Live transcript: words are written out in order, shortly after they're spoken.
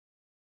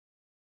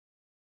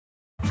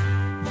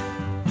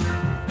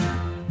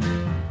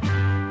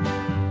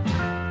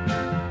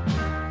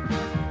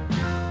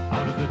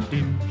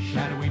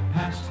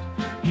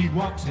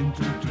walks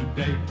into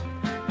today,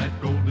 that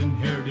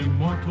golden-haired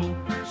immortal,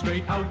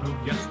 straight out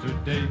of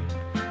yesterday.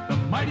 The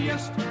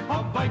mightiest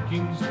of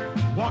Vikings,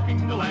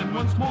 walking the land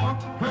once more,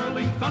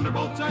 hurling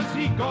thunderbolts as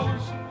he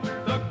goes,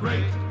 the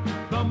great,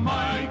 the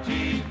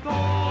mighty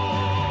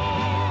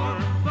Thor.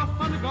 The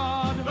thunder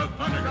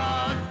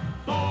god,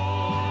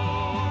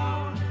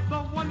 Thor.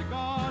 The wonder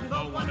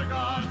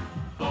god,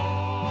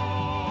 Thor.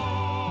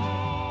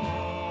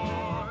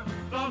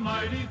 The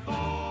mighty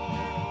Thor.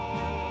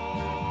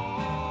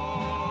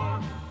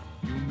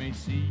 You may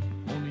see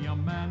only a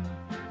man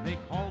they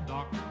call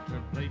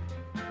Dr. Blake,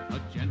 a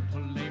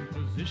gentle lame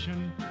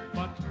physician,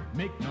 but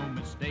make no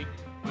mistake,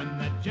 when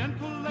that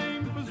gentle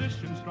lame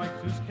physician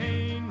strikes his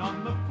cane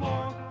on the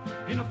floor,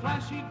 in a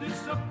flash he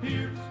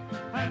disappears,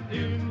 and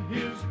in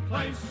his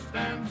place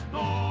stands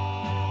Thor.